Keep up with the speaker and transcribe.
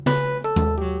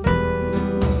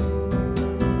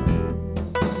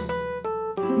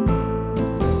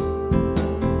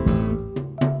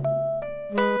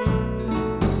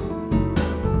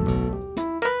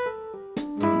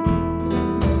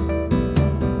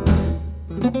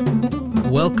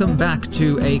Welcome back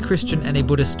to A Christian and a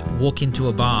Buddhist Walk Into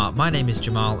a Bar. My name is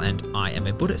Jamal and I am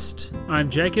a Buddhist. I'm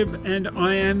Jacob and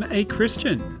I am a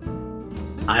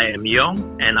Christian. I am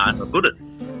Yong and I'm a Buddhist.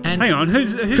 And hang on,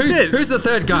 who's the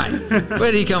third guy?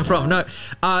 Where did he come from? No,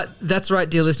 that's right,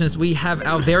 dear listeners. We have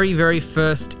our very, very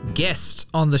first guest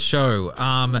on the show.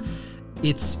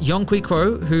 It's Yong Kooi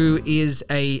Kuo, who is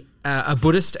a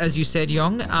Buddhist, as you said,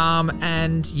 Yong.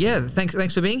 And yeah,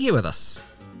 thanks for being here with us.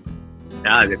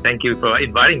 Thank you for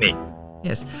inviting me.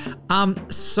 Yes.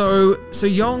 So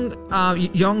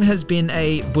Yong has been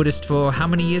a Buddhist for how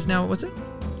many years now, was it?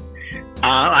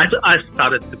 I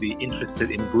started to be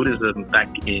interested in Buddhism back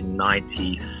in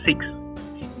 96.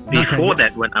 Before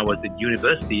that, when I was at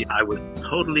university, I was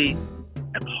totally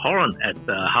abhorrent at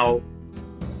how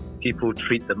people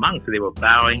treat the monks. They were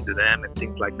bowing to them and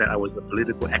things like that. I was a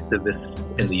political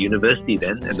activist in the university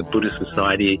then, and the Buddhist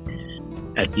Society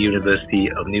at the University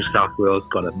of New South Wales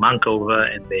got a monk over,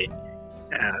 and the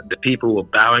people were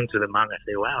bowing to the monk. I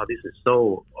say, wow, this is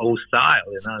so old style.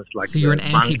 It's like, so you're an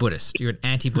anti-Buddhist. You're an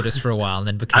anti-Buddhist for a while and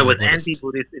then became I was a Buddhist.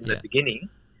 anti-Buddhist in the beginning.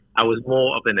 I was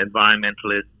more of an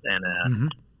environmentalist and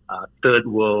a third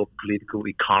world political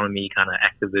economy kind of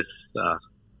activist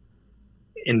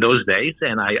in those days.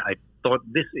 And I thought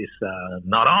this is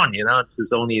not on, this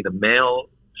is only the male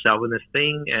chauvinist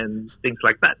thing and things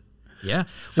like that. Yeah.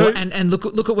 So, well, and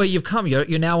look at where you've come.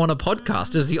 You're now on a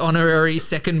podcast as the honorary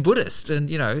second Buddhist, and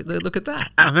look at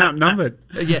that. I'm outnumbered.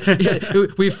 Yeah.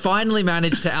 We've finally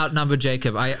managed to outnumber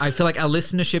Jacob. I feel like our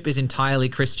listenership is entirely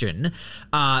Christian,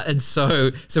 and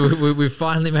so we've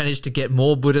finally managed to get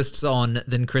more Buddhists on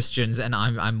than Christians, and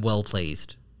I'm well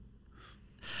pleased.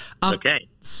 Okay.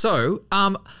 So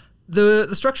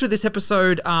the structure of this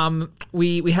episode,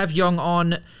 we have Yong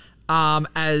on.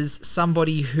 As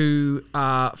somebody who,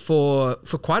 for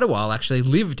quite a while, actually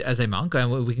lived as a monk,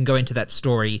 and we can go into that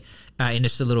story in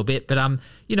just a little bit. But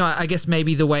I guess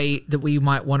maybe the way that we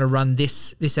might want to run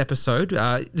this episode,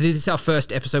 this is our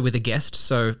first episode with a guest,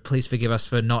 so please forgive us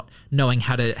for not knowing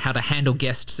how to handle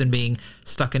guests and being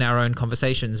stuck in our own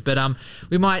conversations. But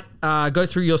we might go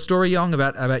through your story, Yong,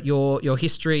 about your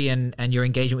history and your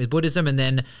engagement with Buddhism, and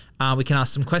then we can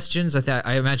ask some questions.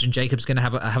 I imagine Jacob's going to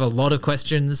have a lot of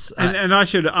questions. And I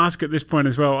should ask at this point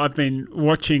as well, I've been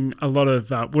watching a lot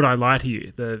of Would I Lie to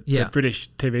You, the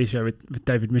British TV show with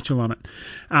David Mitchell on it.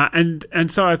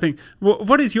 And so I think,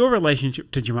 what is your relationship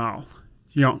to Jamal?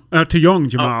 To Yong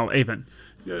Jamal, even?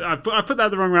 I put that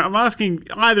the wrong way. I'm asking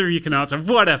either of you can answer,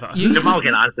 whatever. Jamal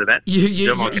can answer that.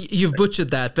 You've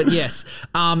butchered that, but yes.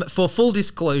 For full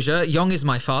disclosure, Yong is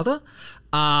my father.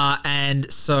 And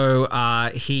so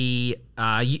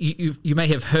you may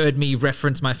have heard me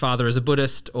reference my father as a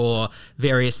Buddhist or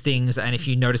various things, and if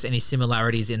you notice any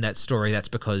similarities in that story, that's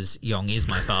because Yong is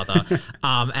my father,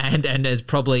 and has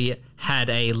probably had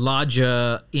a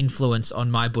larger influence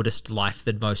on my Buddhist life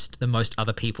than most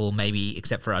other people, maybe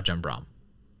except for Ajahn Brahm.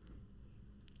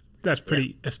 That's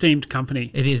pretty esteemed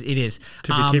company. It is.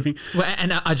 To be keeping. Well,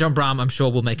 and Ajahn Brahm, I'm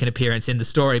sure, will make an appearance in the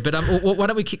story. But why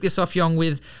don't we kick this off, Yong,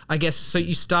 with, I guess, so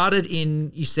you started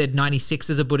you said 96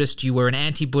 as a Buddhist. You were an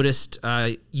anti-Buddhist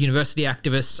university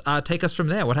activist. Take us from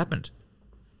there. What happened?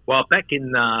 Well, back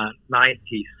in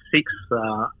 96,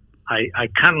 I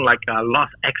kind of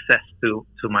lost access to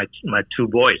my two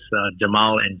boys,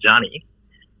 Jamal and Johnny.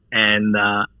 And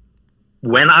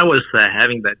when I was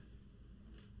having that,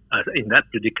 in that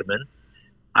predicament,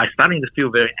 I starting to feel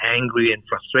very angry and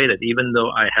frustrated, even though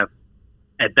I have,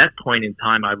 at that point in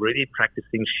time, I'm already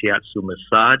practicing shiatsu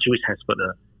massage, which has got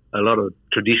a lot of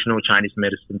traditional Chinese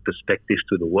medicine perspectives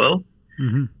to the world.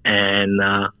 Mm-hmm.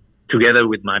 And together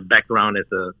with my background as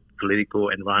a political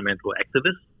environmental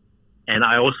activist, and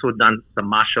I also done some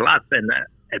martial arts. And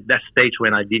at that stage,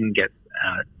 when I didn't get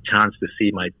a chance to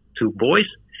see my two boys,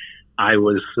 I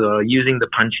was using the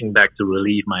punching bag to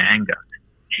relieve my anger.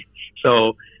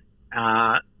 So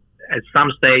at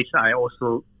some stage, I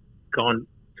also gone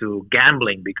to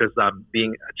gambling because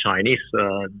being a Chinese,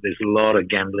 there's a lot of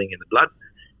gambling in the blood.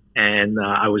 And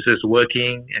I was just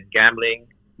working and gambling,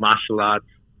 martial arts,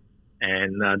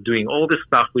 and doing all this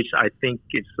stuff, which I think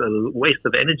is a waste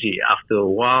of energy. After a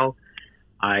while,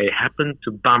 I happened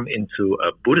to bump into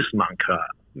a Buddhist monk,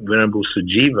 Venerable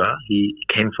Sujiva. He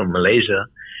came from Malaysia.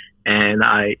 And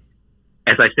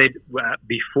as I said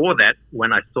before that,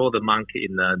 when I saw the monk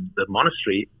in the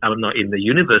monastery, in the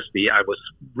university, I was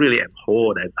really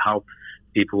abhorred at how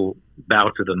people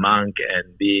bow to the monk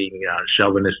and being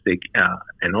chauvinistic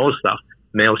and all stuff,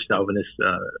 male chauvinist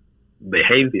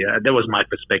behavior. That was my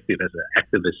perspective as an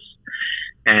activist.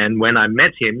 And when I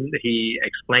met him, he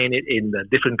explained it in a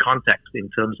different context in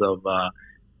terms of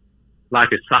life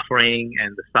is suffering,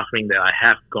 and the suffering that I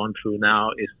have gone through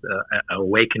now is an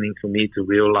awakening for me to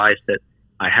realize that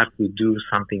I have to do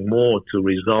something more to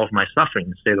resolve my suffering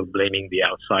instead of blaming the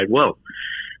outside world.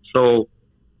 So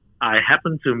I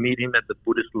happened to meet him at the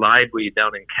Buddhist library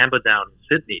down in Camperdown,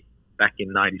 Sydney, back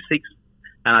in '96.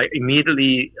 And I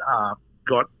immediately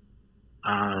got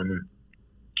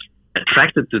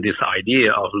attracted to this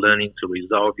idea of learning to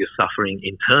resolve your suffering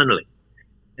internally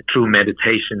through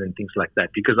meditation and things like that,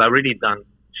 because I already done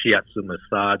shiatsu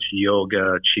massage,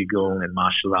 yoga, qigong, and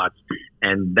martial arts,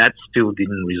 and that still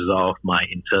didn't resolve my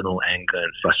internal anger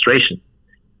and frustration.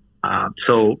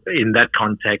 So in that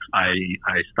context,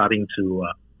 I starting to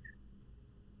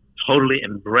totally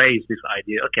embrace this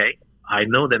idea. Okay, I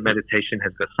know that meditation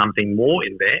has got something more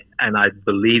in there, and I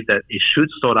believe that it should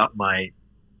sort out my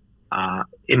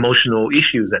emotional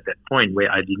issues at that point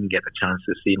where I didn't get a chance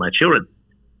to see my children.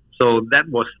 So that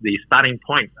was the starting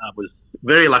point. I was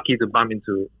very lucky to bump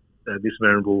into this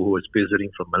venerable who was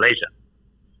visiting from Malaysia.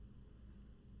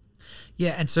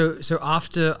 Yeah, and so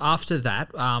after that,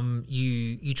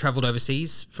 you travelled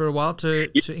overseas for a while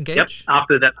to engage? Yep.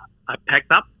 After that, I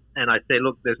packed up and I said,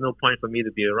 look, there's no point for me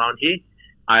to be around here.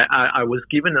 I was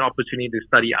given an opportunity to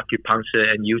study acupuncture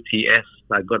and UTS.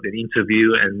 I got an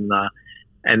interview and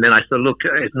then I said, look,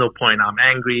 there's no point. I'm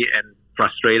angry and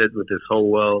frustrated with this whole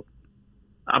world.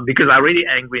 Because I'm really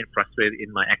angry and frustrated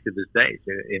in my activist days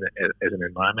as an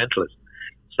environmentalist.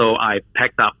 So I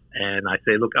packed up and I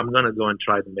said, look, I'm going to go and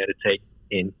try to meditate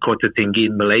in Kota Tinggi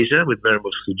in Malaysia with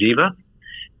Venerable Sujiva.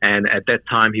 And at that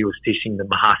time, he was teaching the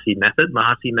Mahasi method.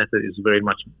 Mahasi method is very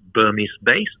much Burmese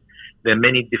based. There are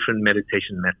many different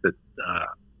meditation methods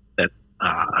that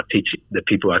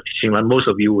people are teaching. And most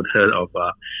of you would heard of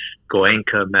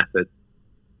Goenka method,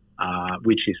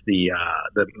 which is the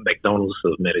McDonald's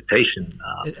of meditation.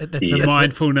 That's the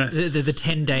mindfulness. The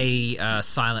 10-day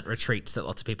silent retreats that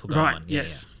lots of people go on. Yeah,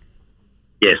 yes.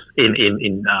 Yes,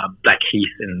 in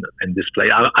Blackheath and this place.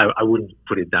 I wouldn't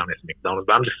put it down as McDonald's,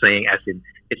 but I'm just saying as in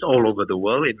it's all over the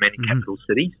world in many capital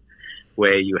cities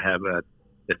where you have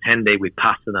the 10-day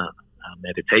Vipassana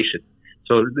meditation.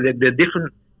 So the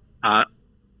different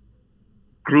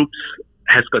groups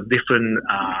has got different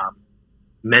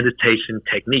meditation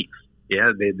techniques.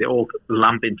 Yeah, they all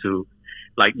lump into,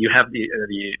 like you have the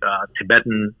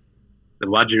Tibetan, the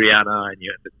Vajrayana, and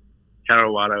you have the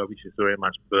Theravada, which is very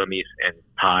much Burmese and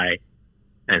Thai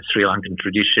and Sri Lankan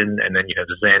tradition, and then you have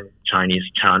the Zen Chinese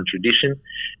Chan tradition.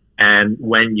 And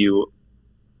when you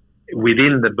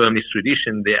within the Burmese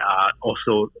tradition, there are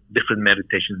also different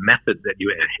meditation methods that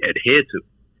you adhere to.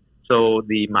 So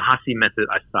the Mahasi method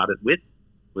I started with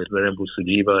Venerable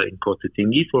Sujiva in Kota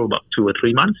Tinggi for about 2 or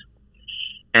 3 months.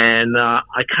 And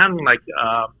I kind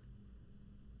of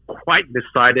quite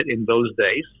decided in those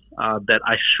days that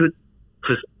I should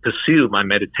pursue my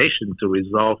meditation to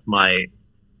resolve my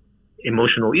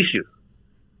emotional issues.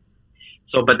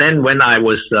 So, but then when I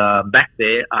was back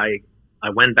there, I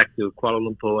went back to Kuala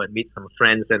Lumpur and meet some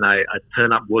friends, and I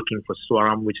turned up working for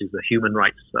Swaram, which is a human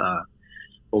rights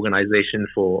organization,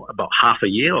 for about half a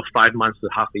year, or 5 months to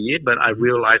half a year. But I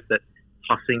realized that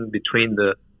tossing between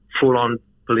the full-on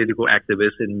political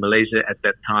activist in Malaysia at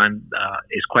that time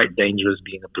is quite dangerous,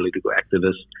 being a political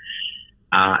activist.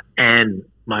 And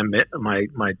my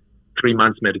 3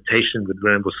 months meditation with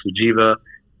Venerable Sujiva,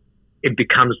 it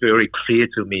becomes very clear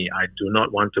to me I do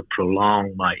not want to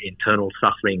prolong my internal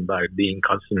suffering by being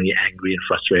constantly angry and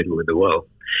frustrated with the world.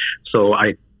 So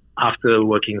after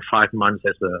working 5 months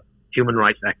as a human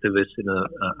rights activist in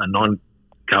a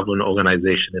non-government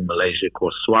organization in Malaysia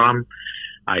called Swaram,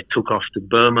 I took off to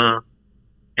Burma,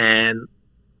 and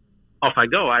off I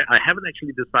go. I haven't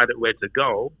actually decided where to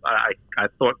go. I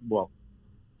thought, well,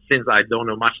 since I don't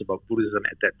know much about Buddhism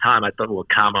at that time, I thought, well,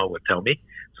 karma would tell me.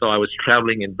 So I was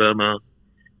traveling in Burma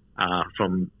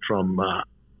from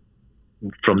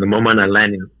the moment I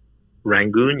landed in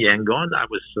Rangoon, Yangon. I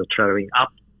was traveling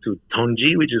up to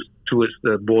Tongji, which is towards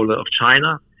the border of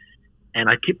China. And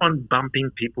I keep on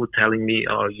bumping people telling me,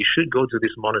 oh, you should go to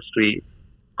this monastery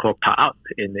called Pa'at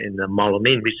in the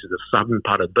Malamin, which is the southern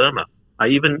part of Burma. I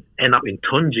even end up in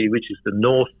Tongji, which is the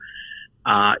north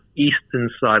eastern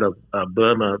side of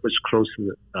Burma, which is close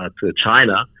to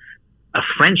China. A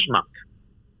French monk.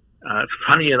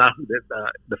 Funny enough,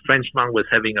 the French monk was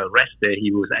having a rest there.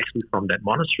 He was actually from that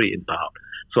monastery in Pa'at.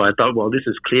 So I thought, well, this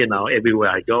is clear now. Everywhere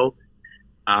I go,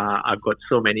 I've got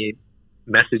so many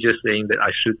messages saying that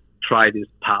I should try this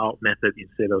Pa'at method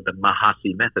instead of the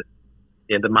Mahasi method.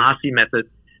 And the Mahasi method,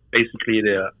 basically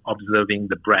they're observing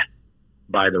the breath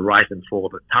by the rise and fall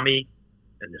of the tummy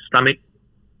and the stomach,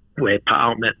 where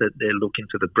Pa'at method, they look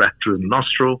into the breath through the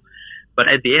nostril. But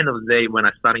at the end of the day, when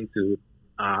I starting to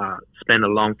spend a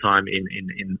long time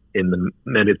in the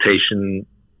meditation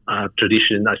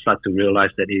tradition, I start to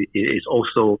realize that it is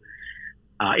also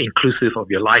inclusive of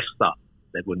your lifestyle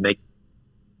that would make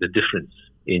the difference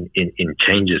in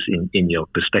changes in your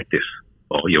perspective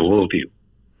or your worldview.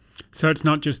 So it's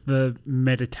not just the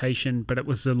meditation, but it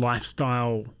was the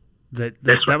lifestyle that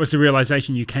right. was the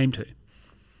realization you came to.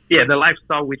 Yeah, the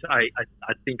lifestyle, which I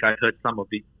think I heard some of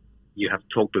it you have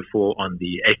talked before on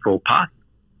the Eightfold Path.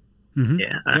 Mm-hmm.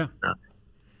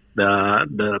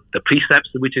 The precepts,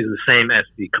 which is the same as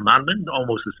the commandment,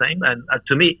 almost the same. And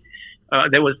to me,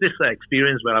 there was this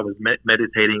experience where I was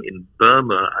meditating in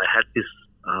Burma. I had this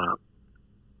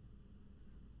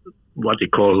what you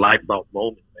call light bulb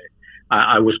moment.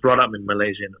 I was brought up in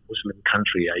Malaysia, in a Muslim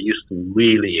country. I used to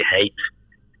really hate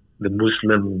the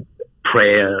Muslim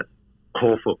prayer,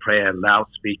 call for prayer,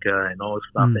 loudspeaker, and all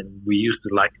stuff. And we used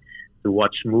to like to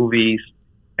watch movies,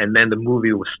 and then the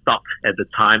movie was stopped at the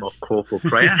time of call for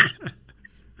prayer.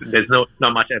 There's not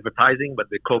much advertising, but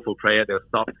the call for prayer, they'll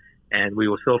stop, and we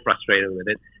were so frustrated with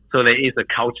it. So there is a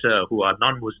culture who are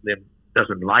non-Muslim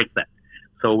doesn't like that.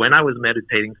 So when I was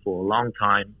meditating for a long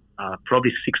time,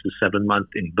 probably 6 to 7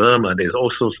 months in Burma, there's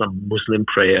also some Muslim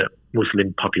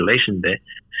population there.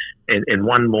 And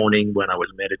one morning when I was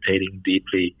meditating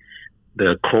deeply,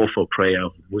 the call for prayer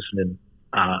of Muslim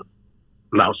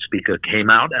loudspeaker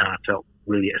came out, and I felt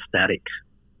really ecstatic,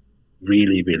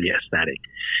 really, really ecstatic.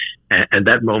 And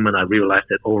that moment I realized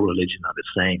that all religions are the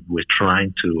same. We're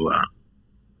trying to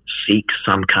seek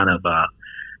some kind of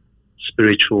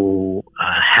spiritual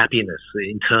happiness,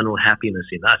 internal happiness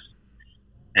in us.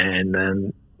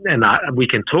 And we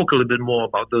can talk a little bit more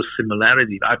about those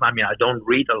similarities. I mean, I don't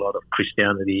read a lot of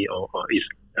Christianity or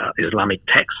Islamic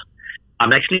texts.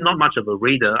 I'm actually not much of a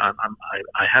reader.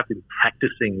 I have been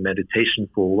practicing meditation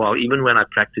for a while. Even when I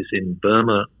practice in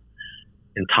Burma,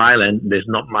 in Thailand, there's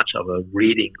not much of a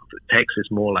reading of the text. It's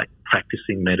more like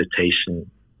practicing meditation,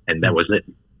 and that was it.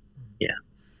 Yeah.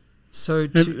 So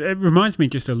it reminds me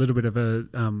just a little bit of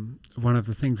one of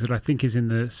the things that I think is in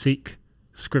the Sikh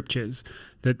scriptures,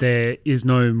 that there is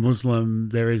no Muslim,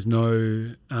 there is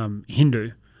no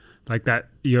Hindu, like that.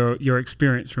 Your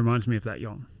experience reminds me of that,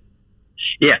 Yong.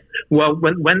 Yeah. Well,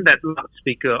 when that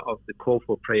loudspeaker of the call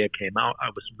for prayer came out, I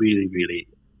was really, really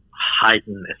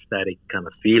heightened, ecstatic kind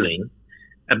of feeling,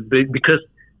 because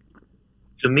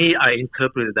to me, I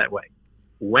interpret it that way.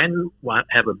 When I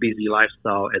have a busy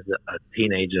lifestyle as a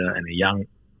teenager and a young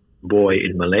boy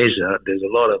in Malaysia, there's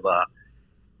a lot of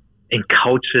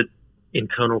encultured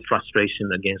internal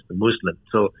frustration against the Muslim.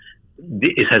 So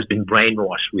it has been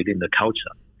brainwashed within the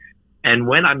culture. And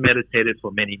when I meditated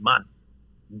for many months,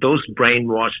 those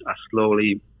brainwash are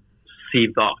slowly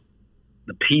sieved off.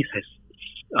 The peace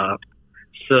has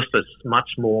surfaced much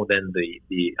more than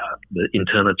the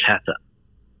internal chatter,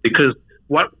 because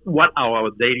what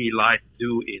our daily life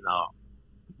do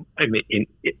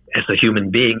as a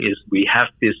human being is we have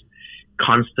this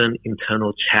constant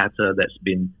internal chatter that's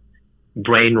been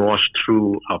brainwashed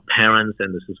through our parents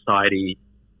and the society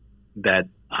that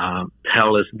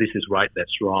tell us this is right,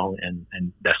 that's wrong,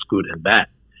 and that's good and bad.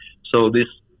 So this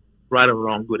right or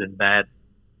wrong, good and bad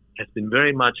has been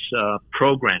very much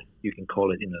programmed, you can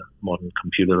call it in a modern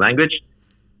computer language,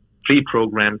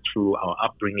 pre-programmed through our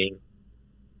upbringing.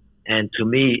 And to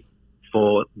me,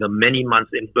 for the many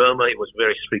months in Burma, it was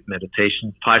very strict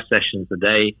meditation, 5 sessions a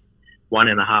day,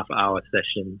 1.5 hour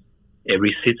sessions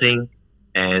every sitting,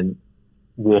 and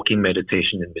walking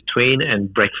meditation in between,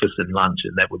 and breakfast and lunch,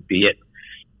 and that would be it.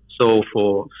 So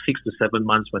for 6 to 7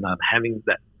 months when I'm having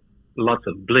that lots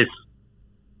of bliss,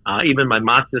 even my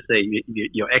master say,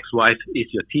 your ex-wife is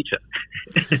your teacher.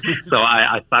 So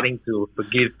I starting to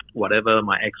forgive whatever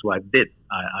my ex-wife did.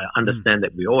 I understand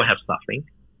that we all have suffering.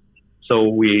 So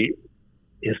we,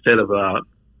 instead of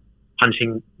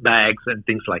punching bags and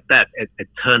things like that, I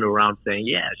turn around saying,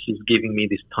 yeah, she's giving me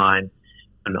this time,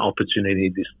 an opportunity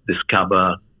to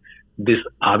discover this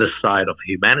other side of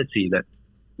humanity that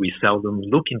we seldom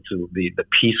look into, the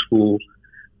peaceful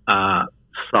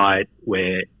side,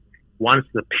 where once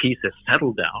the peace has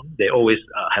settled down, they always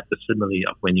have the simile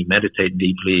of when you meditate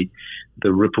deeply,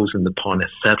 the ripples in the pond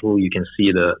have settled, you can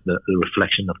see the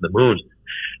reflection of the moon.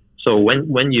 So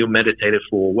when you meditated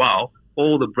for a while,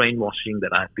 all the brainwashing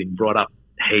that I've been brought up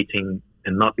hating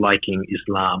and not liking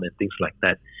Islam and things like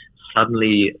that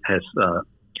suddenly has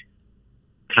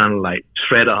kind of like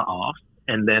shredded off,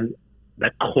 and then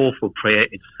that call for prayer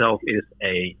itself is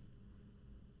a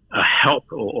help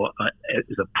or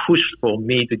is a push for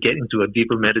me to get into a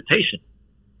deeper meditation.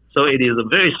 So it is a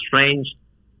very strange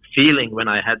feeling when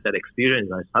I had that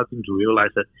experience. I started to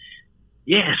realize that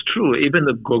Yeah, it's true. Even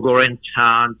the Gregorian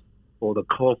chant or the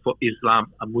call for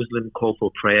Islam, a Muslim call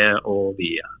for prayer, or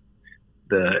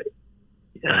the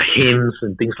hymns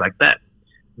and things like that.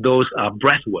 Those are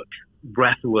breath work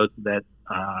that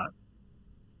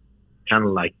kind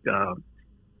of like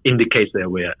indicates that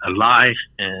we're alive.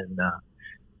 And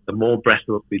the more breath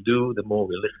work we do, the more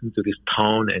we listen to this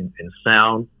tone and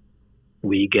sound,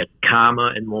 we get calmer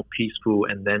and more peaceful.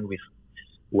 And then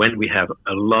when we have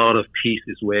a lot of peace,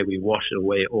 is where we wash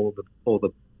away all the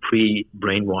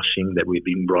pre-brainwashing that we've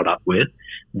been brought up with.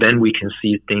 Then we can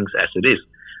see things as it is.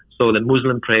 So the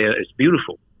Muslim prayer is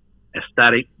beautiful,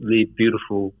 aesthetically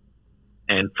beautiful.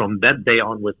 And from that day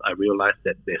onwards, I realized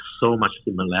that there's so much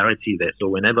similarity there. So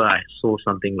whenever I saw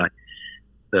something like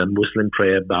the Muslim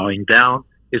prayer bowing down,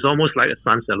 it's almost like a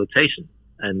sun salutation.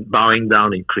 And bowing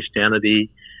down in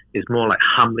Christianity is more like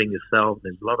humbling yourself.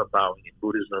 There's a lot of bowing in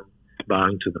Buddhism,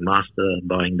 bowing to the master,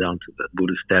 bowing down to the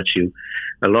Buddha statue.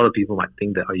 A lot of people might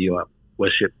think that you are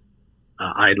worship,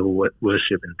 idol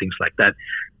worship and things like that.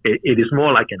 It is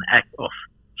more like an act of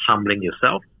humbling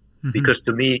yourself. Mm-hmm. Because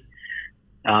to me,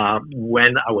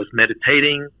 when I was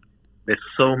meditating, there's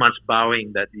so much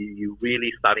bowing that you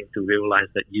really starting to realize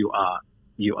that you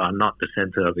are not the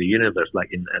center of the universe. Like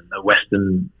in a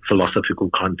Western philosophical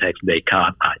context,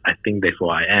 Descartes, I think,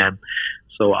 therefore I am.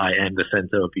 So I am the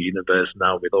center of the universe.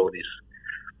 Now with all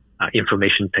this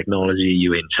information technology,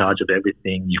 you're in charge of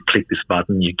everything. You click this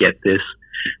button, you get this.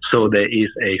 So there is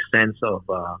a sense of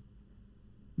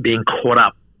being caught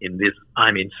up in this,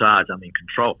 I'm in charge, I'm in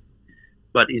control.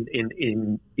 But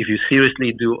if you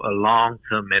seriously do a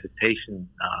long-term meditation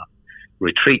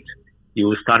retreat,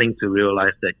 you're starting to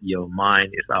realize that your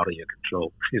mind is out of your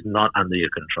control. It's not under your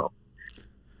control.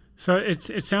 So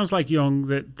it sounds like, Yong,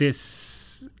 that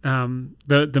this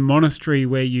the monastery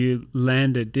where you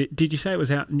landed. Did you say it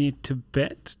was out near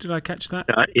Tibet? Did I catch that?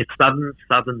 It's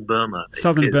southern Burma.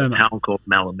 Southern Burma. A town called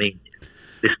Malaming.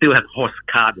 They still have horse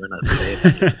cart when I was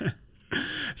there.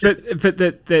 But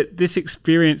that this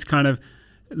experience kind of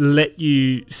let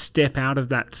you step out of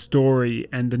that story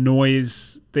and the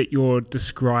noise that you're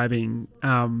describing,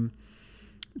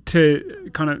 to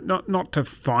kind of not to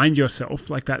find yourself,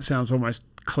 like that sounds almost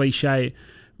cliche,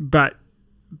 but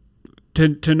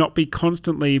to not be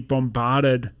constantly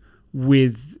bombarded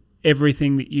with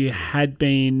everything that you had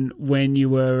been when you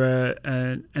were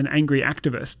an angry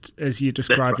activist, as you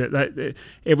described it. That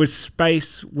it was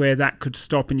space where that could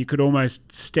stop and you could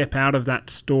almost step out of that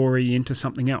story into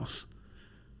something else.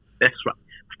 That's right.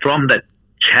 From that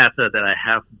chapter that I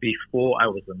have before I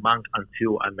was a monk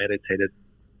until I meditated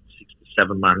 6 to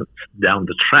 7 months down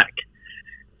the track,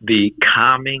 the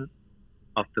calming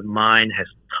of the mind has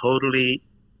totally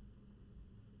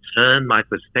turned my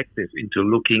perspective into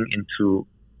looking into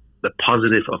the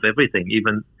positive of everything,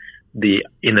 even the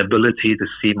inability to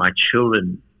see my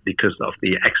children because of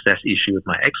the excess issue with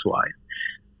my ex-wife.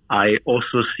 I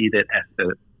also see that as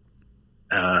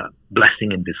a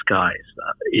blessing in disguise.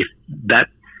 If that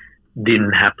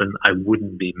didn't happen, I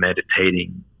wouldn't be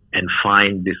meditating and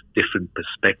find this different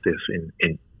perspective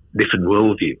in different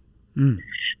worldview. Mm.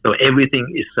 So everything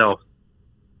itself,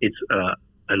 it's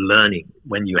a learning.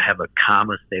 When you have a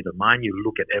calmer state of mind, you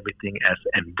look at everything as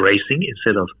embracing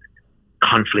instead of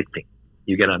conflicting.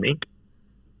 You get what I mean?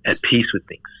 At peace with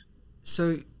things.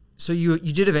 So you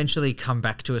did eventually come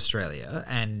back to Australia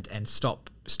and stop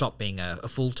being a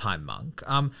full-time monk.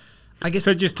 I guess.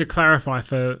 So just to clarify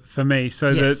for me, so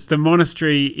yes. the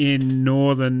monastery in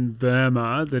northern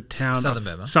Burma, the town southern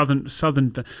Burma,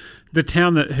 southern, the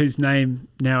town whose name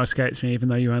now escapes me, even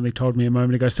though you only told me a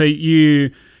moment ago. So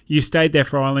you stayed there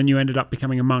for a while and you ended up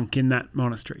becoming a monk in that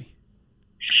monastery.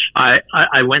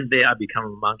 I went there. I became a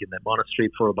monk in that monastery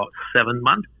for about 7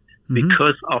 months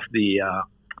because of the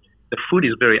food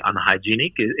is very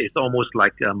unhygienic. It's almost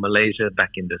like Malaysia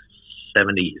back in the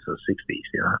 70s or 60s.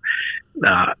 You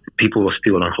know, people were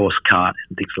still on horse cart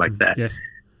and things like that. Yes.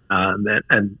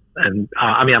 And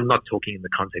I mean, I'm not talking in the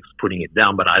context of putting it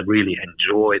down, but I really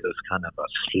enjoy those kind of a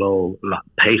slow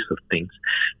pace of things.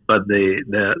 But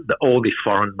all the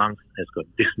foreign monks has got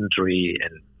dysentery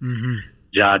and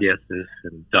giardiasis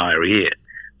and diarrhea.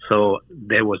 So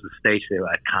there was a stage there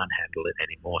where I can't handle it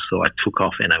anymore. So I took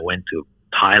off and I went to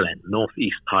Thailand,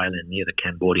 northeast Thailand, near the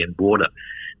Cambodian border.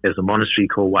 There's a monastery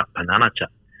called Wat Pananachat.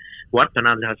 Wat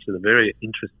Pananachat is a very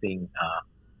interesting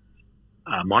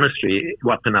monastery.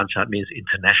 Wat Pananachat means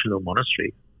international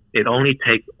monastery. It only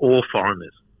takes all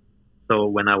foreigners. So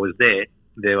when I was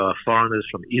there were foreigners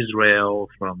from Israel,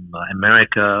 from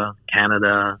America,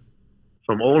 Canada,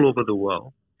 from all over the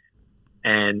world.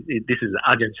 And this is the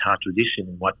Ajahn Chah tradition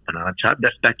in Wat Pananachat.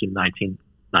 That's back in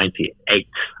 98,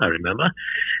 I remember.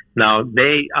 Now,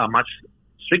 they are much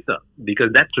stricter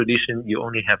because that tradition, you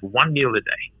only have one meal a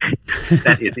day.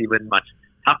 That is even much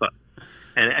tougher.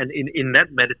 And in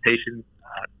that meditation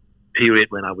period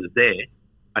when I was there,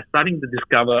 I started to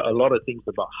discover a lot of things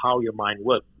about how your mind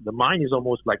works. The mind is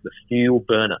almost like the fuel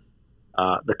burner,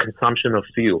 the consumption of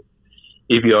fuel.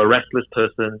 If you're a restless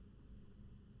person,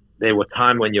 there were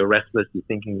times when you're restless, you're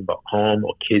thinking about home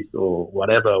or kids or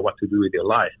whatever, what to do with your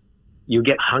life. You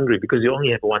get hungry because you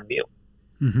only have one meal.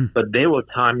 Mm-hmm. But there were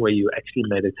times where you actually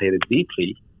meditated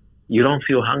deeply, you don't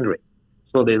feel hungry.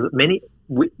 So there's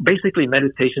basically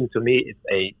meditation to me is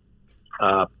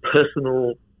a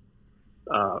personal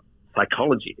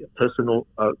psychology, a personal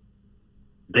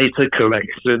data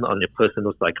collection on your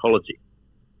personal psychology,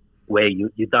 where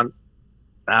you've done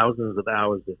thousands of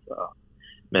hours of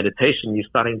meditation, you're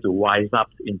starting to wise up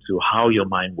into how your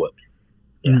mind works.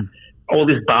 Yeah. All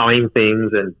these bowing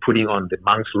things and putting on the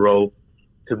monk's robe,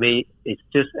 to me, it's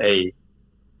just a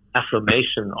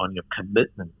affirmation on your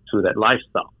commitment to that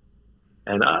lifestyle.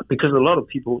 And because a lot of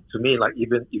people, to me, like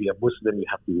even if you're Muslim, you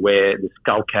have to wear the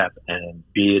skull cap and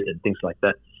beard and things like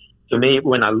that. To me,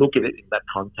 when I look at it in that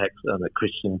context, a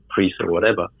Christian priest or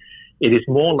whatever, it is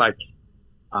more like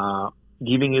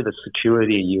giving you the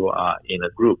security you are in a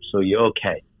group, so you're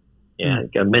okay. Yeah,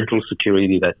 a mental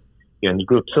security that you're in a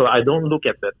group. So I don't look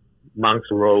at the monk's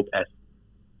robe as,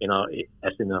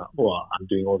 I'm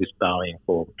doing all this bowing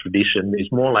for tradition.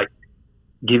 It's more like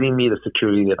giving me the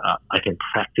security that I can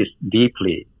practice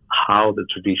deeply how the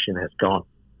tradition has gone.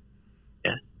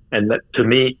 Yeah, and that to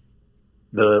me,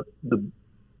 the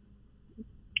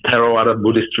Theravada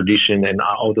Buddhist tradition and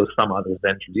although some other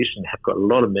Zen tradition have got a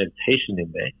lot of meditation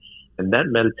in there. And that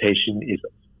meditation is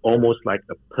almost like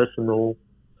a personal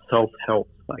self-help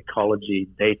psychology,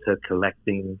 data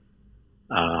collecting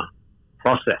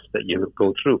process that you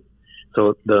go through.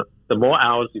 So the more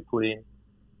hours you put in,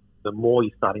 the more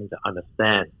you're starting to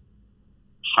understand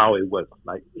how it works.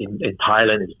 Like in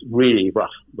Thailand, it's really rough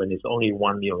when it's only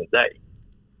one meal a day.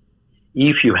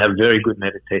 If you have very good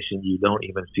meditation, you don't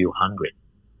even feel hungry.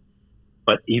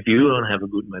 But if you don't have a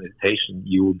good meditation,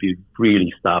 you will be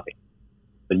really starving.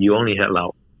 But you only had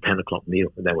like 10 o'clock meal,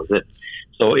 and that was it.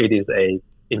 So it is a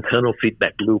internal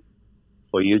feedback loop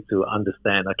for you to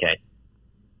understand, okay,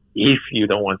 if you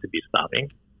don't want to be starving,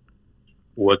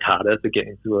 work harder to get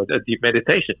into a deep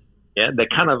meditation. Yeah, that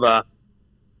kind of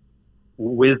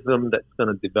wisdom that's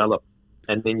going to develop.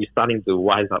 And then you're starting to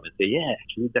wise up and say, yeah,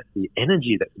 actually, that's the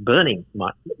energy that's burning.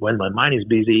 When my mind is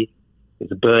busy,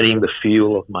 it's burning the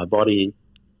fuel of my body,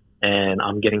 and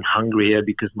I'm getting hungrier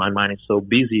because my mind is so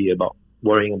busy about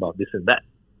worrying about this and that.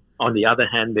 On the other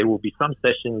hand, there will be some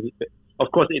sessions,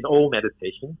 of course, in all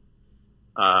meditation,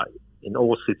 in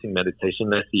all sitting meditation,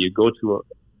 let's say you go to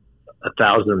a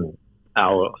 1,000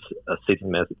 hours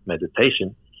sitting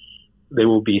meditation, there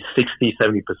will be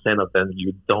 60-70% of them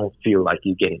you don't feel like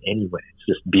you're getting anywhere. It's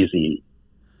just busy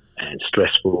and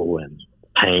stressful and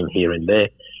pain here and there.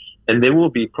 And there will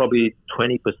be probably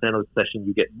 20% of the session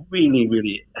you get really,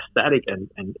 really ecstatic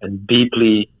and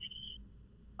deeply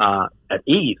at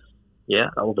ease. Yeah,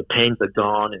 all the pains are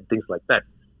gone and things like that.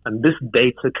 And this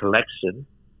data collection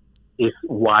is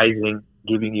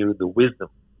giving you the wisdom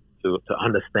to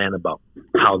understand about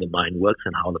how the mind works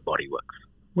and how the body works.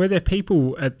 Were there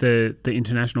people at the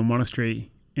international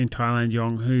monastery in Thailand,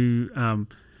 Yong, who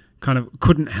kind of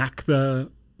couldn't hack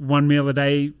the one meal a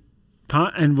day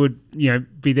part and would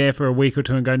be there for a week or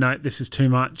two and go, no, this is too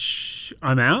much,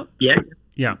 I'm out?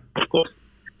 Yeah, of course.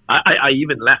 I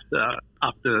even left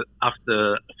after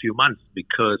a few months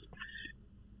because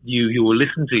you will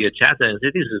listen to your chatter and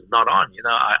say, this is not on.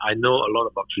 I know a lot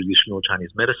about traditional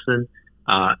Chinese medicine.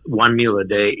 One meal a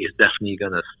day is definitely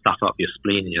going to stuff up your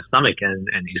spleen and your stomach and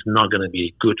it's not going to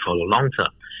be good for the long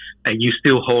term. And you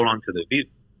still hold on to the view.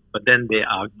 But then there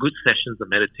are good sessions of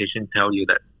meditation tell you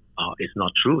that it's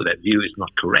not true, that view is not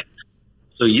correct.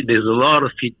 So there's a lot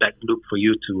of feedback loop for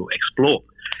you to explore.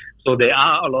 So there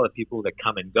are a lot of people that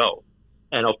come and go.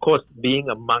 And of course, being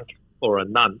a monk or a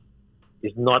nun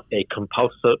is not a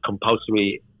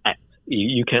compulsory act.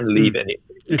 You can leave and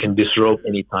you can disrobe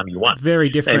anytime you want. Very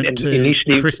different to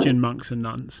Christian monks and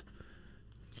nuns.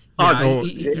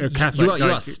 Catholic.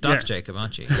 You are stuck, Jacob,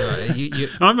 aren't you?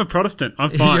 I'm a Protestant.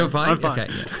 I'm fine. You're fine? I'm fine. Okay.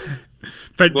 Yeah.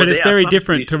 But it's very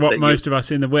different to what most of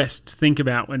us in the West think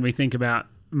about when we think about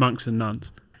monks and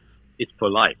nuns. It's for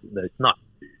life. No, it's not.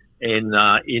 And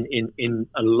in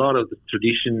a lot of the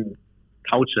tradition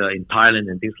culture in Thailand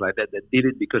and things like that, they did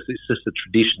it because it's just a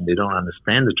tradition. They don't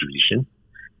understand the tradition,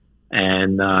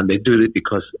 and they do it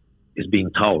because it's being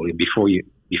told before you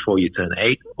turn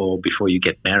 8 or before you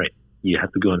get married. You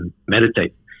have to go and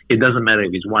meditate. It doesn't matter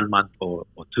if it's 1 month or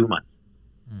 2 months,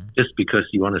 just because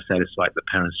you want to satisfy the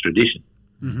parents' tradition.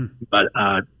 Mm-hmm. But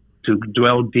to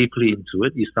dwell deeply into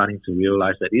it, you're starting to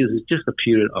realize that it is just a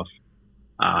period of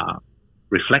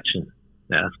reflection,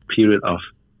 a period of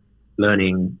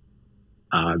learning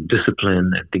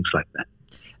discipline and things like that.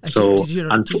 Actually,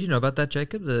 did you know about that,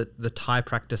 Jacob? The Thai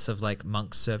practice of like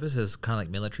monk service is kind of like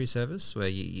military service, where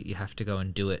you have to go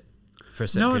and do it for a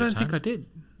certain period of time. No, I don't think I did.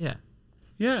 Yeah.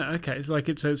 Yeah. Okay. It's like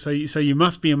so you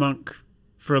must be a monk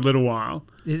for a little while.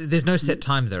 There's no set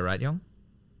time though, right, Yong?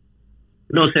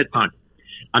 No set time.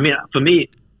 I mean, for me,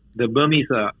 the Burmese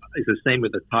is the same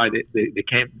with the Thai. They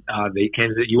came.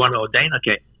 You want to ordain?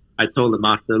 Okay. I told the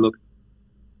master, look,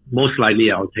 most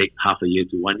likely I'll take half a year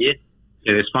to 1 year.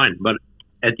 Yeah, it's fine. But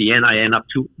at the end, I end up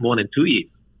more than 2 years.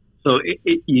 So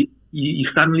you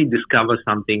suddenly discover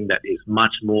something that is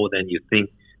much more than you think.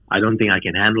 I don't think I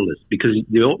can handle this, because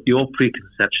your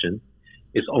preconception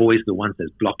is always the one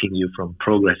that's blocking you from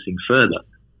progressing further.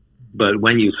 But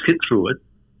when you sit through it,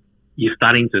 you're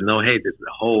starting to know, hey, there's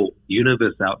a whole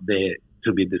universe out there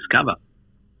to be discovered,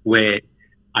 where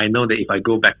I know that if I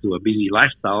go back to a busy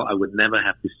lifestyle, I would never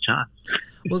have this chance.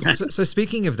 Well, so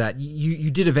speaking of that,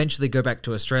 you did eventually go back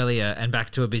to Australia and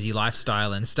back to a busy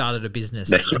lifestyle and started a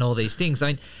business and all these things. I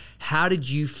mean, how did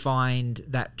you find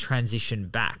that transition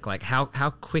back? Like, how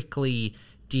quickly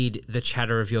did the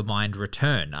chatter of your mind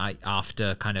return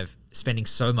after kind of spending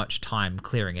so much time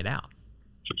clearing it out?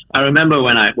 I remember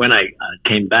when I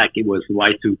came back, it was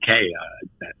Y2K.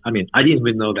 I mean, I didn't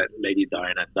even know that Lady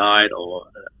Diana died, or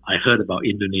I heard about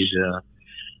Indonesia.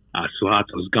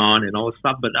 Suharto was gone and all that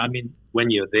stuff. But I mean, when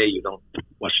you're there, you don't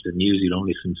watch the news, you don't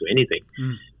listen to anything.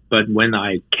 But when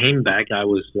I came back, I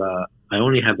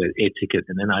only had the air ticket,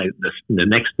 and then the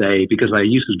next day, because I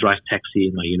used to drive taxi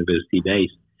in my university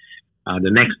days, the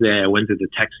next day I went to the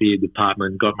taxi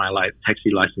department, got my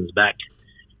taxi license back,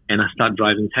 and I started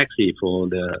driving taxi for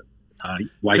the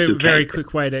Y2K. So a very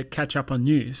quick way to catch up on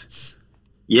news.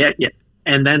 Yeah.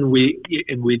 And then when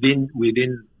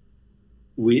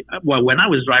I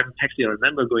was driving taxi, I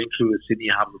remember going through the Sydney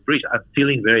Harbour Bridge. I'm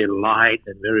feeling very light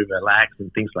and very relaxed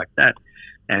and things like that.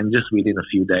 And just within a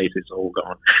few days, it's all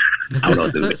gone.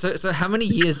 So how many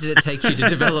years did it take you to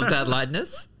develop that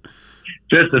lightness?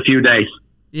 Just a few days.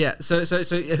 Yeah. So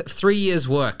 3 years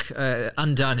work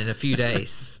undone in a few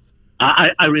days.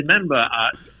 I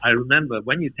remember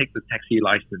when you take the taxi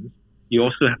license, you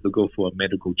also have to go for a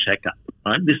medical checkup.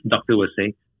 Right? This doctor was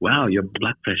saying, "Wow, your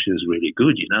blood pressure is really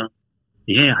good. You know."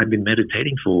 Yeah, I've been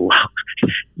meditating for a while.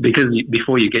 Because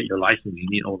before you get your license, you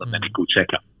need all the medical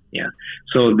checkup. Yeah.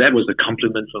 So that was a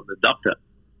compliment from the doctor.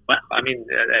 Well, I mean,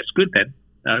 that's good then.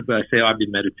 But I say I've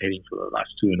been meditating for the last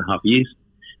 2.5 years.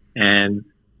 And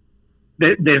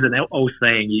there's an old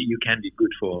saying, you can be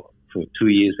good for 2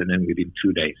 years, and then within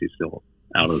 2 days it's all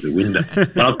out of the window.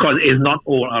 But of course, it's not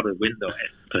all out of the window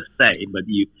per se, but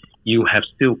you have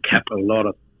still kept a lot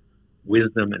of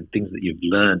wisdom and things that you've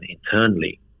learned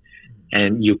internally.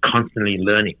 And you're constantly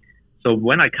learning. So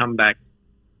when I come back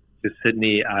to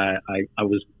Sydney, I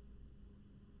was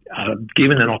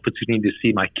given an opportunity to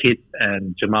see my kids,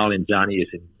 and Jamal and Johnny is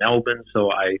in Melbourne.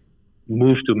 So I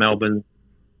moved to Melbourne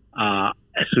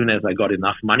as soon as I got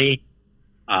enough money.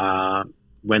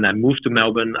 When I moved to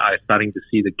Melbourne, I starting to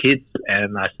see the kids,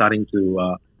 and I starting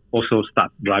to also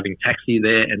start driving taxi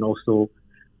there, and also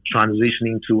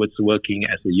transitioning towards working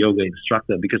as a yoga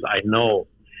instructor, because I know.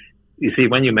 You see,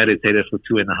 when you meditated for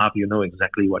 2.5, you know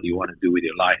exactly what you want to do with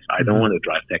your life. I don't want to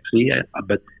drive taxi,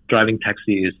 but driving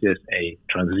taxi is just a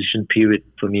transition period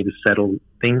for me to settle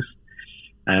things.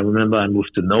 I remember I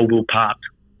moved to Noble Park.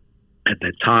 At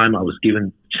that time, I was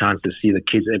given a chance to see the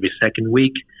kids every second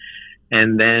week.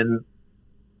 And then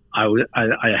I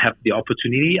have the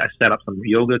opportunity. I set up some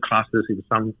yoga classes in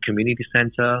some community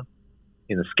center,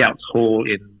 in a Scouts Hall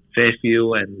in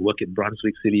Fairfield, and work at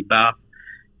Brunswick City Bar.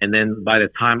 And then by the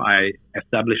time I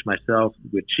established myself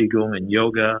with Qigong and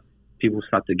yoga, people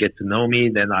start to get to know me,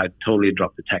 then I totally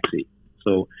dropped the taxi.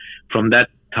 So from that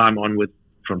time onward,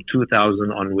 from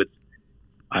 2000 onwards,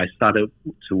 I started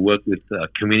to work with a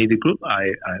community group.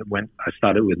 I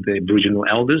started with the Aboriginal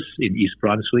elders in East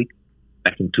Brunswick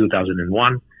back in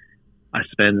 2001. I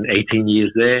spent 18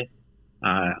 years there.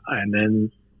 And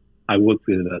then I worked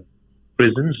with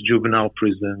prisons, juvenile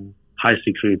prison, high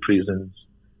security prisons,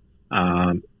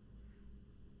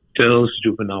 girls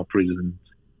juvenile prisons,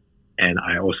 and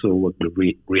I also work with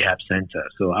rehab center.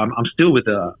 So I'm still with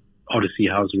the Odyssey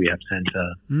House Rehab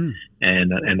Center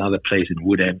and another place in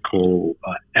Wood End called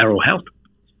Arrow Health.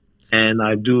 And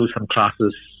I do some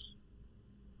classes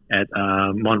at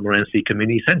Montmorency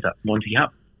Community Center, Monty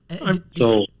Hub.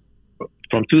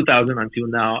 from 2000 until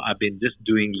now, I've been just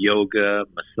doing yoga,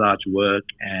 massage work,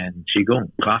 and qigong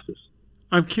classes.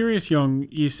 I'm curious, Yong.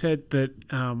 You said that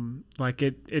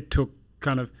it took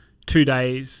kind of 2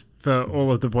 days for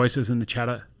all of the voices and the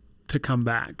chatter to come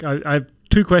back. I have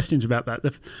two questions about that.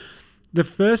 The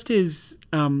first is,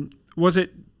 was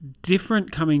it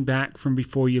different coming back from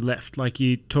before you left? Like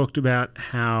you talked about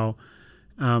how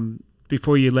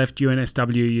before you left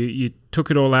UNSW, you took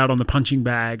it all out on the punching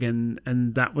bag, and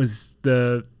that was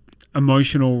the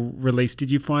emotional release.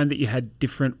 Did you find that you had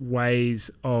different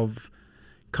ways of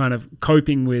kind of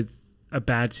coping with a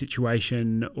bad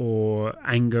situation or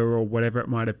anger or whatever it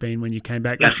might have been when you came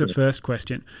back? That's the first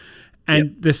question.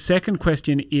 And the second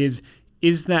question is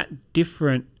that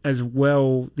different as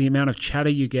well, the amount of chatter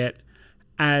you get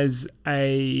as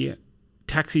a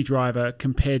taxi driver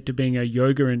compared to being a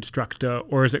yoga instructor,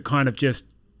 or is it kind of just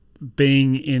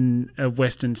being in a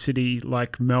Western city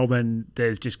like Melbourne,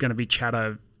 there's just going to be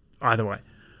chatter either way?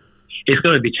 It's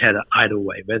going to be chatter either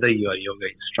way, whether you're a yoga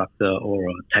instructor or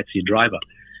a taxi driver.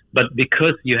 But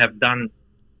because you have done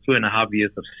 2.5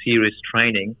 years of serious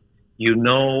training, you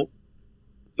know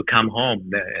to come home,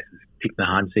 Thich Nhat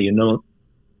Hanh say, you know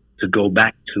to go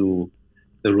back to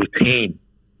the routine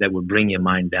that will bring your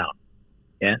mind down.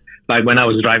 Yeah, like when I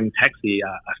was driving taxi,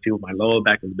 I feel my lower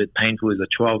back is a bit painful. It's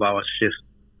a 12-hour shift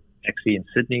taxi in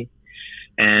Sydney.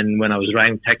 And when I was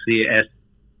driving taxi, as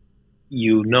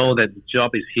you know that the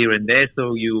job is here and there,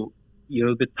 so you're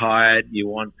a bit tired, you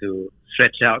want to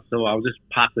stretch out. So I'll just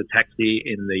park the taxi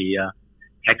in the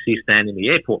taxi stand in the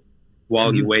airport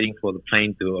while you're waiting for the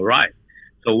plane to arrive.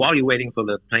 So while you're waiting for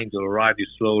the plane to arrive, you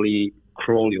slowly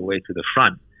crawl your way to the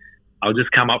front. I'll just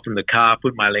come up from the car,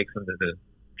 put my legs under the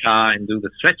car and do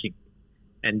the stretching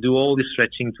and do all the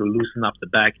stretching to loosen up the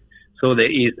back. So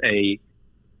there is a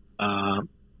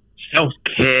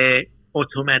self-care,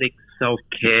 automatic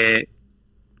self-care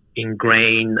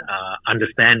ingrained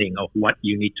understanding of what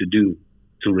you need to do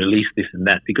to release this and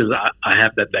that, because I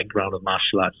have that background of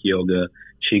martial arts, yoga,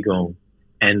 qigong,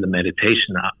 and the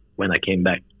meditation when I came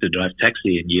back to drive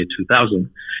taxi in year 2000.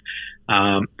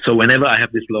 So whenever I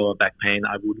have this lower back pain,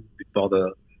 I wouldn't bother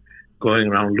going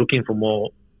around looking for more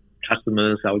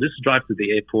customers. I would just drive to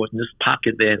the airport and just park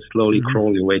it there and slowly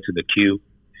crawl your way to the queue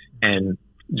and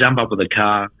jump up with the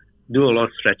car, do a lot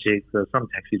of stretching. So some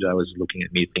taxi drivers are looking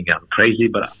at me thinking I'm crazy,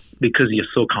 but because you're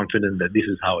so confident that this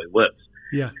is how it works.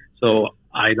 Yeah. So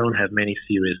I don't have many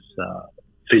serious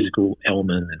physical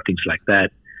ailments and things like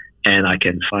that. And I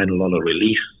can find a lot of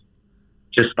relief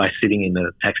just by sitting in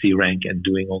the taxi rank and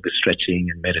doing all the stretching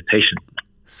and meditation.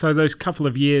 So those couple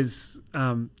of years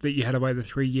that you had away, the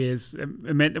 3 years, it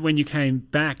meant that when you came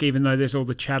back, even though there's all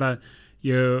the chatter,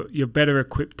 you're better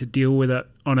equipped to deal with it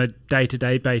on a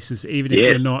day-to-day basis, even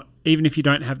if you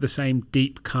don't have the same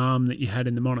deep calm that you had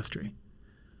in the monastery.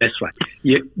 That's right.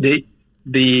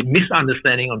 The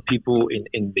misunderstanding on people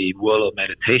in the world of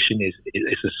meditation is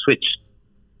a switch.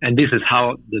 And this is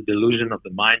how the delusion of the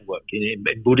mind works. In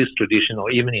Buddhist tradition, or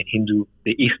even in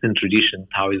the Eastern tradition,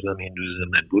 Taoism,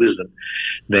 Hinduism, and Buddhism,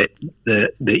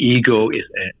 the ego is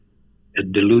a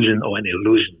delusion or an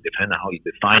illusion, depending on how you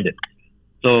define it.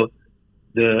 So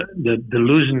the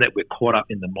delusion that we're caught up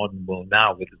in the modern world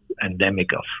now with the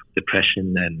pandemic of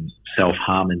depression and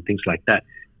self-harm and things like that,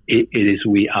 it is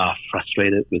we are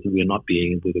frustrated with we're not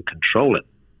being able to control it.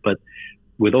 But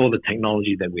with all the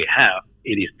technology that we have,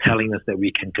 it is telling us that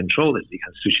we can control this. You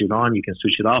can switch it on, you can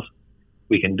switch it off.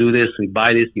 We can do this, we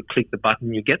buy this, you click the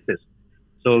button, you get this.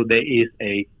 So there is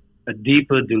a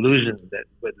deeper delusion that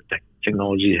where the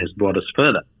technology has brought us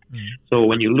further. So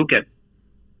when you look at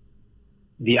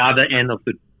the other end of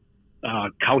the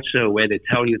culture where they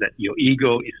tell you that your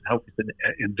ego is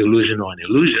a delusion or an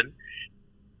illusion,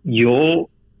 your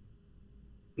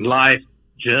life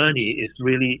journey is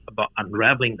really about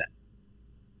unraveling that.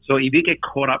 So if you get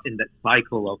caught up in that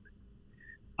cycle of,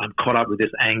 I'm caught up with this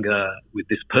anger with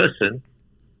this person,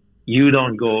 you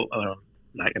don't go,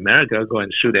 like America, go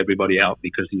and shoot everybody out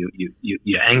because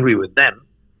you're angry with them.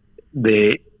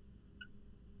 The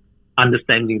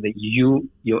understanding that your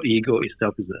ego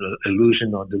itself is an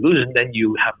illusion or delusion, then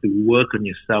you have to work on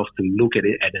yourself to look at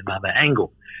it at another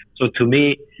angle. So to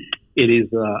me, it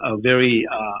is a very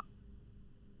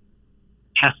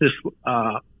passive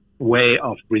way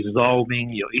of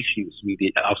resolving your issues with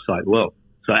the outside world.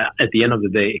 So at the end of the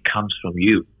day, it comes from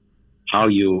you, how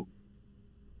you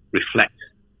reflect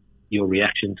your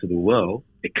reaction to the world.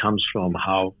 It comes from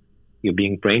how you're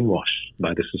being brainwashed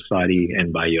by the society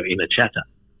and by your inner chatter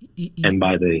and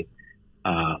by the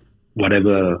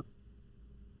whatever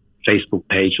Facebook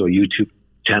page or YouTube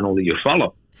channel that you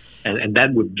follow. And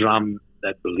that would drum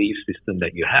that belief system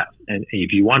that you have. And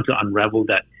if you want to unravel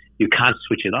that, you can't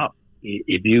switch it off.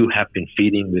 If you have been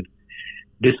feeding with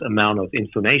this amount of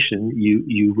information,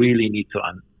 you really need to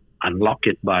unlock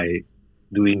it by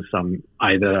doing some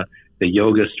either the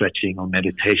yoga, stretching, or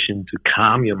meditation to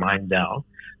calm your mind down,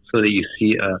 so that you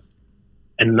see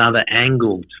another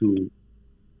angle to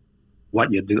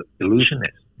what your delusion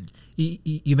is.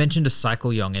 You mentioned a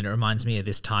cycle, Yong, and it reminds me of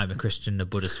this time a Christian and a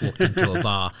Buddhist walked into a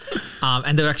bar,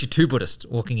 and there were actually two Buddhists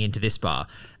walking into this bar,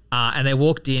 and they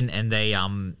walked in and they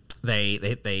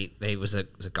was a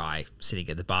guy sitting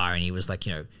at the bar, and he was like,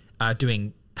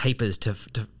 doing papers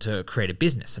to create a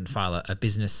business and file a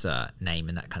business name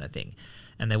and that kind of thing.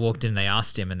 And they walked in and they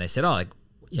asked him, and they said,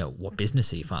 what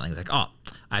business are you filing? He's like, I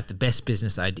have the best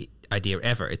business idea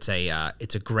ever. It's a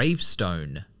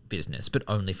gravestone business, but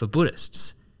only for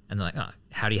Buddhists. And they're like,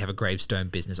 how do you have a gravestone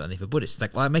business only for Buddhists? It's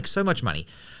like, well, I make so much money.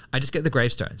 I just get the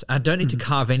gravestones. I don't need to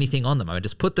carve anything on them. I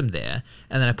just put them there,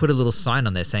 and then I put a little sign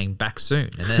on there saying "back soon,"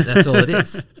 and that's all it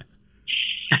is.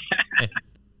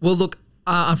 Well, look,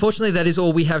 unfortunately, that is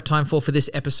all we have time for this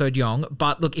episode, Yong.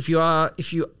 But look, if you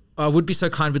would be so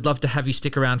kind, we'd love to have you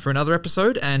stick around for another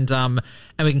episode, and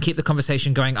we can keep the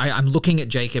conversation going. I'm looking at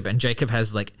Jacob, and Jacob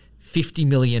has like 50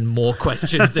 million more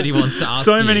questions that he wants to ask.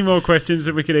 So many more questions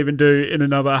that we could even do in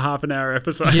another half an hour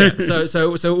episode. Yeah.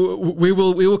 So we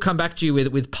will come back to you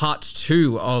with part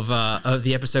 2 of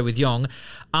the episode with Yong.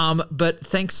 But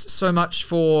thanks so much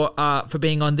for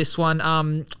being on this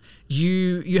one.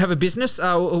 You have a business.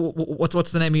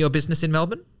 What's the name of your business in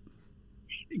Melbourne?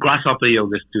 Grasshopper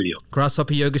Yoga Studio.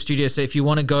 Grasshopper Yoga Studio. So if you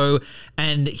want to go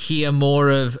and hear more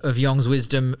of Yong's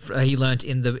wisdom he learnt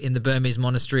in the Burmese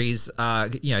monasteries, go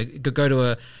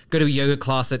to a yoga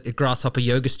class at Grasshopper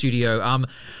Yoga Studio.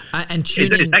 And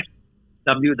tune in.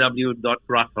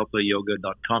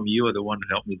 www.grasshopperyoga.com. You are the one who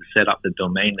helped me to set up the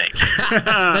domain name.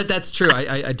 That's true.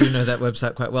 I do know that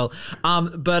website quite well.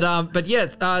 But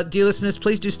yeah, dear listeners,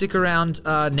 please do stick around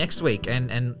next week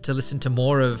and to listen to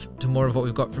more of what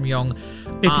we've got from Yong.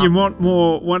 If you want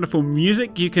more wonderful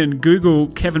music, you can Google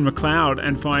Kevin MacLeod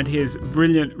and find his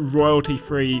brilliant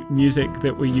royalty-free music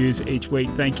that we use each week.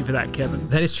 Thank you for that, Kevin.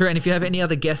 That is true. And if you have any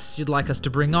other guests you'd like us to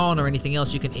bring on or anything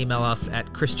else, you can email us at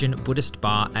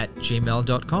christianbuddhistbar@gmail.com.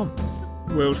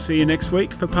 We'll see you next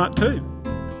week for part 2.